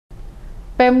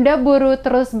Pemda Buru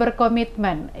terus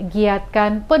berkomitmen,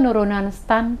 giatkan penurunan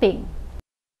stunting.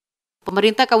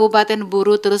 Pemerintah Kabupaten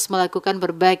Buru terus melakukan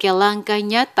berbagai langkah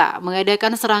nyata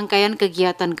mengadakan serangkaian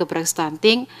kegiatan Gebrak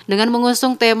Stunting dengan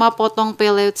mengusung tema Potong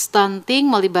Pele Stunting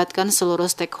melibatkan seluruh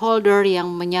stekholder yang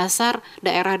menyasar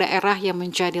daerah-daerah yang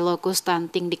menjadi lokus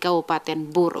stunting di Kabupaten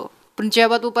Buru.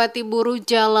 Penjabat Bupati Buru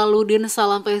Jalaluddin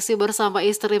Salampesi bersama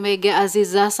istri Mega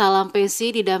Azizah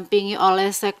Salampesi didampingi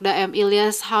oleh Sekda M.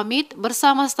 Ilyas Hamid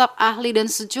bersama staf ahli dan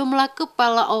sejumlah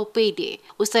kepala OPD.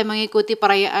 Usai mengikuti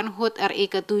perayaan HUT RI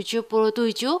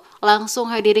ke-77, langsung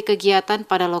hadiri kegiatan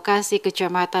pada lokasi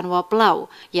Kecamatan Waplau,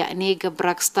 yakni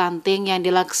Gebrak Stunting yang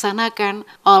dilaksanakan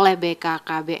oleh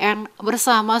BKKBN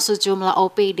bersama sejumlah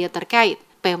OPD terkait.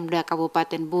 Pemda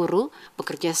Kabupaten Buru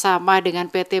bekerja sama dengan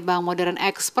PT Bank Modern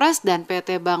Express dan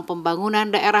PT Bank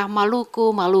Pembangunan Daerah Maluku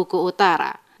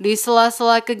Utara. Di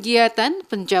sela-sela kegiatan,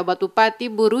 penjabat Bupati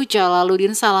Buru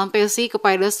Jalaluddin Salampesi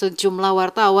kepada sejumlah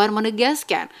wartawan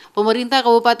menegaskan, pemerintah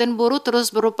Kabupaten Buru terus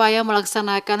berupaya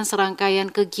melaksanakan serangkaian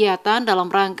kegiatan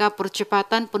dalam rangka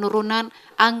percepatan penurunan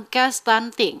angka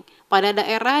stunting pada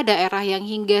daerah-daerah yang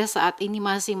hingga saat ini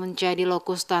masih menjadi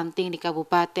lokus stunting di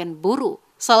Kabupaten Buru.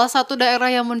 Salah satu daerah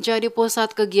yang menjadi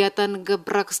pusat kegiatan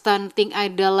Gebrak Stunting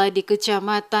adalah di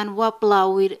Kecamatan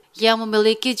Waplau yang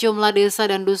memiliki jumlah desa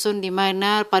dan dusun di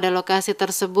mana pada lokasi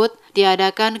tersebut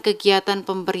diadakan kegiatan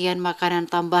pemberian makanan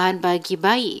tambahan bagi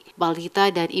bayi, balita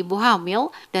dan ibu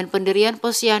hamil dan pendirian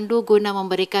posyandu guna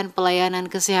memberikan pelayanan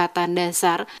kesehatan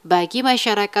dasar bagi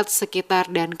masyarakat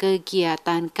sekitar dan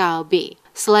kegiatan KB.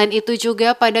 Selain itu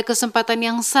juga pada kesempatan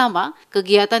yang sama,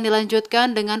 kegiatan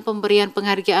dilanjutkan dengan pemberian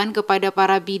penghargaan kepada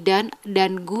para bidan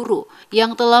dan guru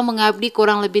yang telah mengabdi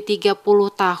kurang lebih 30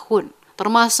 tahun,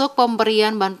 termasuk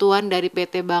pemberian bantuan dari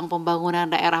PT Bank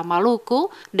Pembangunan Daerah Maluku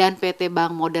dan PT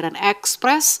Bank Modern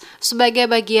Express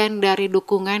sebagai bagian dari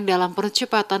dukungan dalam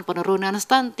percepatan penurunan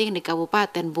stunting di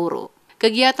Kabupaten Buru.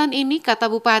 Kegiatan ini,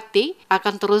 kata Bupati,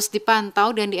 akan terus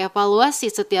dipantau dan dievaluasi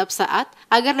setiap saat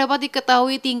agar dapat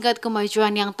diketahui tingkat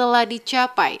kemajuan yang telah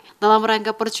dicapai dalam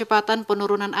rangka percepatan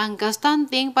penurunan angka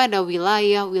stunting pada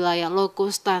wilayah-wilayah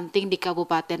lokus stunting di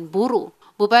Kabupaten Buru.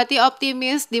 Bupati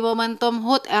optimis di momentum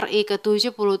HUT RI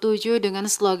ke-77 dengan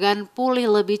slogan pulih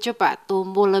lebih cepat,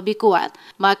 tumbuh lebih kuat.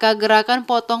 Maka gerakan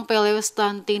Potong Pele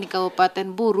Stunting di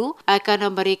Kabupaten Buru akan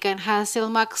memberikan hasil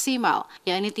maksimal,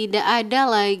 yakni tidak ada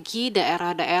lagi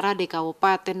daerah-daerah di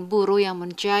Kabupaten Buru yang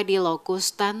menjadi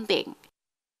lokus stunting.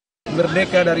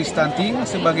 Merdeka dari stunting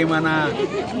sebagaimana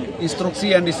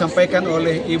instruksi yang disampaikan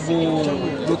oleh Ibu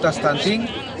Duta Stunting,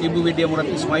 Ibu Widya Murad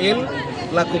Ismail,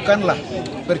 lakukanlah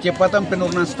percepatan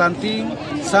penurunan stunting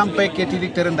sampai ke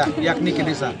titik terendah, yakni ke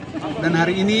desa. Dan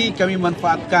hari ini kami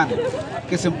manfaatkan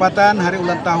kesempatan hari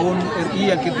ulang tahun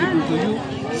RI yang ke-77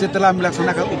 setelah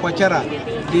melaksanakan upacara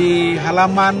di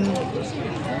halaman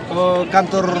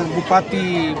kantor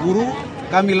Bupati Buru,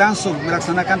 kami langsung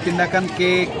melaksanakan tindakan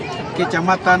ke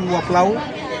Kecamatan Waplau,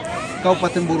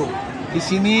 Kabupaten Buru. Di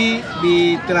sini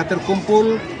telah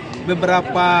terkumpul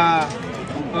beberapa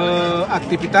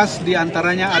aktivitas,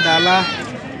 diantaranya adalah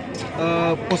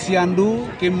posyandu,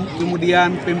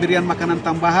 kemudian pemberian makanan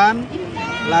tambahan,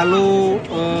 lalu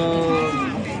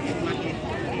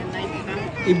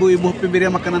ibu-ibu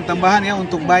pemberian makanan tambahan ya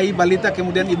untuk bayi, balita,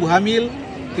 kemudian ibu hamil,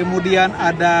 kemudian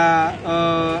ada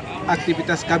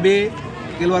aktivitas KB,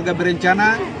 keluarga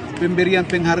berencana, pemberian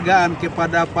penghargaan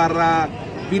kepada para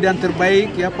bidan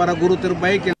terbaik, ya, para guru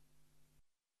terbaik.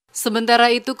 Sementara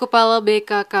itu, Kepala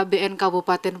BKKBN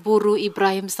Kabupaten Buru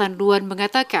Ibrahim Sanduan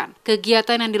mengatakan,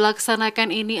 kegiatan yang dilaksanakan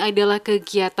ini adalah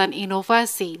kegiatan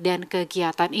inovasi dan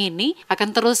kegiatan ini akan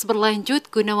terus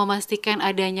berlanjut guna memastikan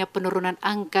adanya penurunan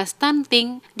angka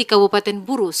stunting di Kabupaten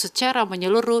Buru secara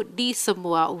menyeluruh di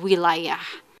semua wilayah.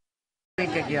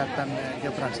 Kegiatan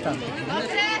Gebrak Stunting ini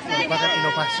merupakan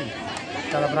inovasi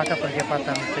dalam rangka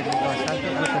percepatan penurunan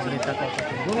stunting oleh Pemerintah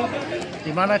Kabupaten Buru, di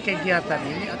mana kegiatan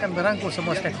ini akan merangkul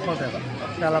semua stakeholder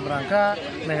dalam rangka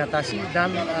mengatasi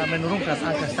dan menurunkan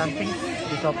angka stunting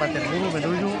di Kabupaten Buru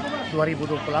menuju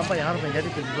 2024 yang harus menjadi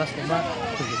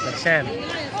 17,7%.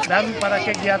 Dan pada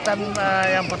kegiatan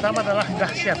yang pertama adalah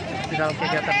dahsyat. Di dalam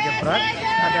kegiatan Gebrak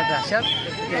ada dahsyat,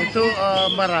 yaitu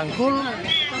merangkul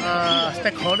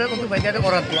stakeholder untuk menjadi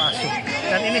orang tua asuh.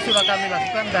 Dan ini sudah kami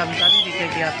lakukan, dan tadi di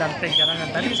kegiatan pencarangan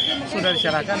tadi sudah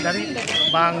diserahkan dari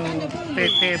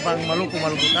PT Bank Maluku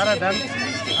Utara dan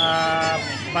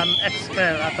Bank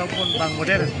Express ataupun Bank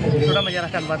Modern sudah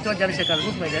menyerahkan bantuan, jadi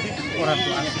sekaligus menjadi orang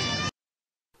tua asuh.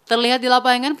 Terlihat di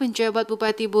lapangan, penjabat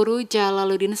Bupati Buru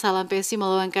Jalaluddin Salampesi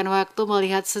meluangkan waktu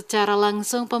melihat secara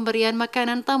langsung pemberian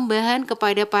makanan tambahan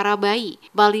kepada para bayi,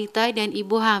 balita, dan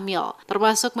ibu hamil,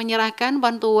 termasuk menyerahkan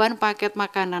bantuan paket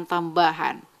makanan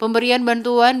tambahan. Pemberian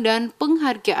bantuan dan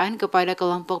penghargaan kepada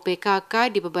kelompok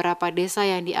PKK di beberapa desa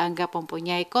yang dianggap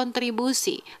mempunyai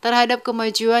kontribusi terhadap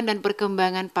kemajuan dan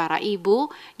perkembangan para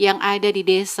ibu yang ada di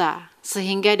desa,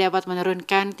 sehingga dapat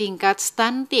menurunkan tingkat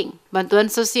stunting.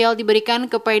 Bantuan sosial diberikan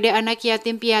kepada anak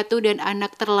yatim piatu dan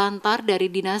anak terlantar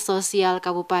dari Dinas Sosial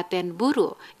Kabupaten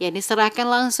Buru yang diserahkan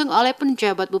langsung oleh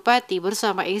penjabat Bupati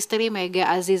bersama istri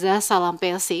Mega Aziza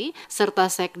Salampesi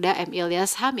serta Sekda M.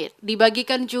 Ilyas Hamid.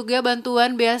 Dibagikan juga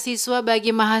bantuan beasiswa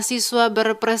bagi mahasiswa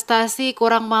berprestasi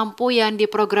kurang mampu yang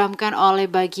diprogramkan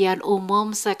oleh Bagian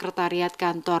Umum Sekretariat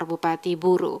Kantor Bupati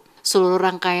Buru. Seluruh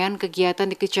rangkaian kegiatan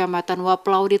di Kecamatan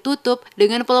Waplau ditutup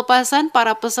dengan pelepasan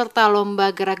para peserta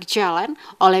lomba gerak jalan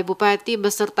oleh Bupati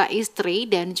beserta istri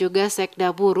dan juga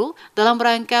Sekda Buru dalam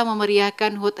rangka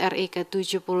memeriahkan HUT RI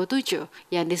ke-77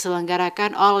 yang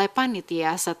diselenggarakan oleh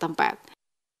panitia setempat.